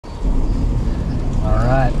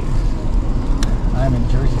Alright, I'm in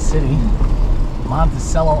Jersey City,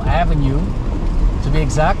 Monticello Avenue to be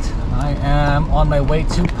exact. I am on my way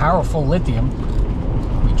to Powerful Lithium.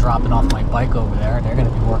 I'll be dropping off my bike over there. They're going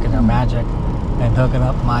to be working their magic and hooking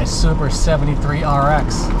up my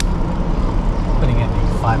Super73RX. Putting in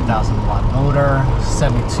a 5,000 watt motor,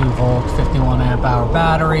 72 volt, 51 amp hour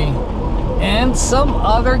battery, and some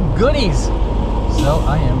other goodies. So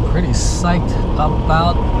I am pretty psyched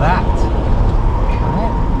about that.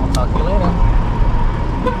 Alright, I'll talk to you later.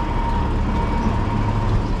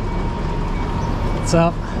 What's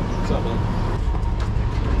up? What's up, man?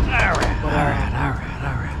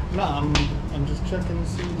 Alright. No, I'm just checking to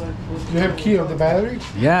see like what You have key of the battery?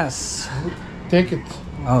 Yes. Take it.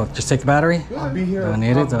 Oh, just take the battery? I'll be here. Don't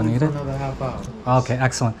need it, don't need for it. another half hour. Okay,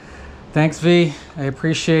 excellent. Thanks, V. I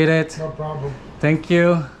appreciate it. No problem. Thank you.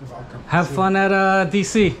 You're welcome. Have fun at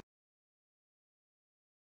DC.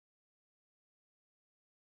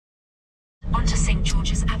 Onto St.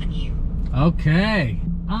 George's Avenue. Okay,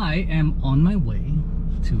 I am on my way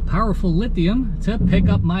to Powerful Lithium to pick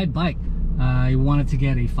up my bike. I wanted to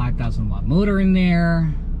get a 5,000 watt motor in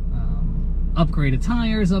there, upgraded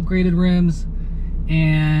tires, upgraded rims,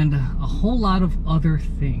 and a whole lot of other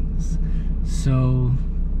things. So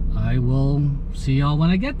I will see y'all when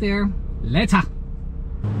I get there. Later.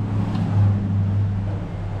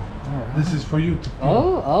 This is for you to peel.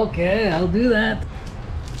 Oh, okay, I'll do that.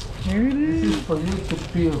 Here it This is. is for you to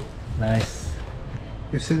peel. Nice.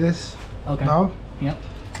 You see this? Okay. Now? Yep.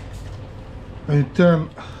 When you turn,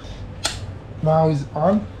 now is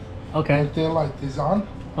on. Okay. The tail light is on.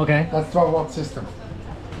 Okay. That's 12 watt system.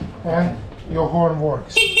 And your horn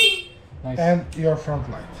works. Nice. And your front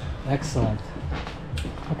light. Excellent.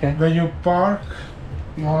 Okay. When you park,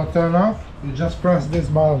 you want to turn off, you just press this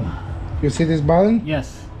button. You see this button?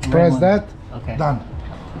 Yes. Press that. Okay. Done.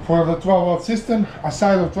 For the 12 watt system,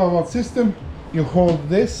 aside of 12 watt system, you hold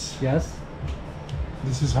this. Yes.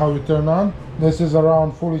 This is how you turn on. This is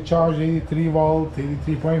around fully charged, 83 volt,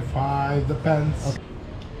 83.5, depends. Okay.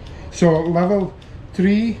 So level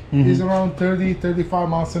 3 is around 30-35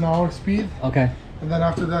 miles an hour speed. Okay. And then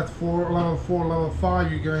after that, level 4, level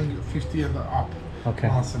 5, you're going 50 and up Okay.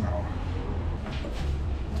 miles an hour.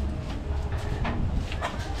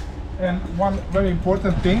 And one very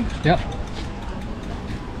important thing, Yep.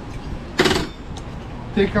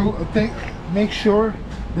 make sure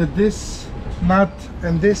that this nut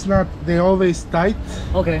and this nut, they always tight.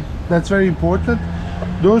 Okay. That's very important.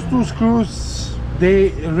 Those two screws, they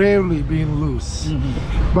rarely been loose.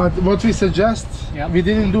 But what we suggest, Yep. we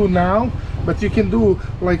didn't do now, but you can do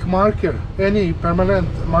like marker, any permanent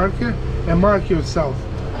marker, and mark yourself.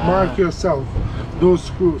 Mark yourself those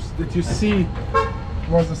screws that you see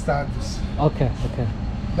what's the status. Okay. Okay.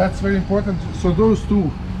 That's very important. So those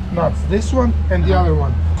two nuts, this one and the other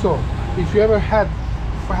one. So if you ever have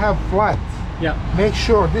flat, Yeah. make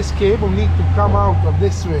sure this cable need to come out of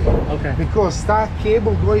this way. Okay. Because that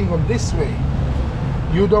cable going on this way,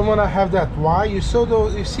 you don't want to have that. Why? You saw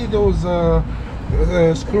those? You see those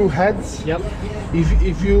screw heads? Yep.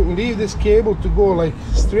 If you leave this cable to go like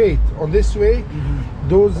straight on this way,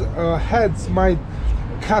 those heads might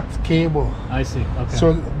cut cable. I see. Okay.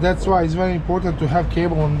 So that's why it's very important to have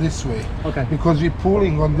cable on this way. Okay. Because we're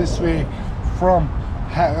pulling on this way from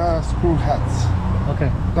screw heads.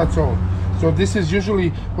 Okay. That's all. So this is usually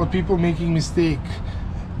what people making mistake.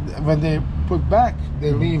 When they put back,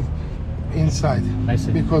 they leave inside. I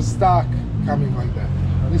see. Because stock coming like that.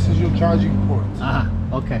 This is your charging port. Ah.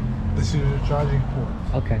 Okay. This is your charging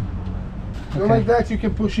port. Okay. So like that you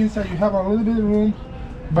can push inside. You have a little bit of room,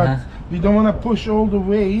 but we don't want to push all the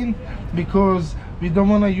way in because we don't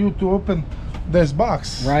want you to open this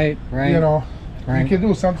box. Right. Right. You know. Right. You can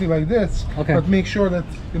do something like this, Okay. but make sure that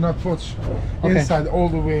you're not push inside all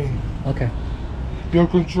the way. Okay. Your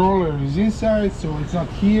controller is inside, so it's not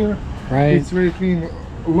here. Right. It's very clean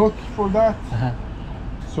look for that. Uh-huh.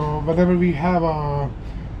 So whenever we have a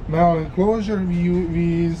metal enclosure,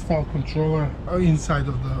 we install controller inside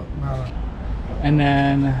of the metal. And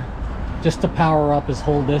then just to power up is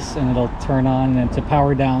hold this and it'll turn on, and then to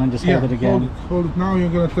power down just hold it again. Hold it. Now you're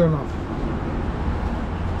gonna turn off.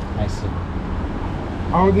 I see.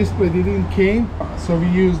 Our display didn't came, so we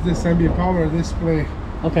use this ambient power display.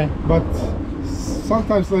 Okay. But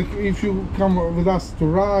sometimes, like if you come with us to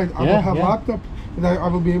ride, I will have laptop, and I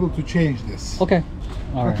will be able to change this. Okay.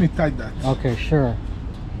 All Let right. me tight that. Okay, sure.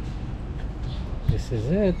 This is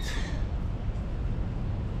it.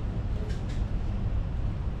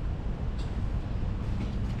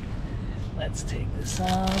 Let's take this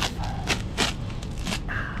off.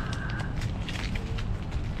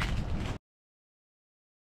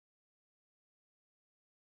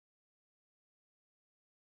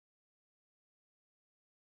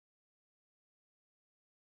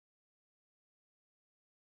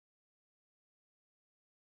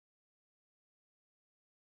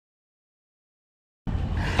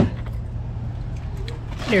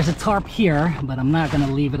 There's a tarp here, but I'm not gonna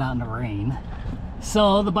leave it out in the rain.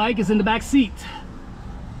 So the bike is in the back seat.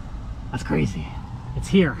 That's crazy. It's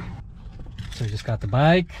here. So we just got the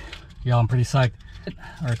bike. Yo, I'm pretty psyched.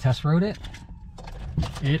 Our test rode it.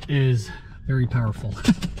 It is very powerful.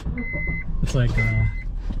 It's like a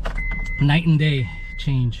night and day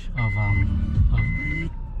change of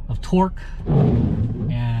torque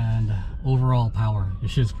and overall power.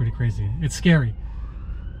 This shit's pretty crazy. It's scary.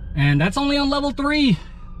 And that's only on level 3.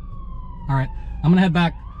 All right, I'm gonna head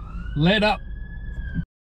back. Let up.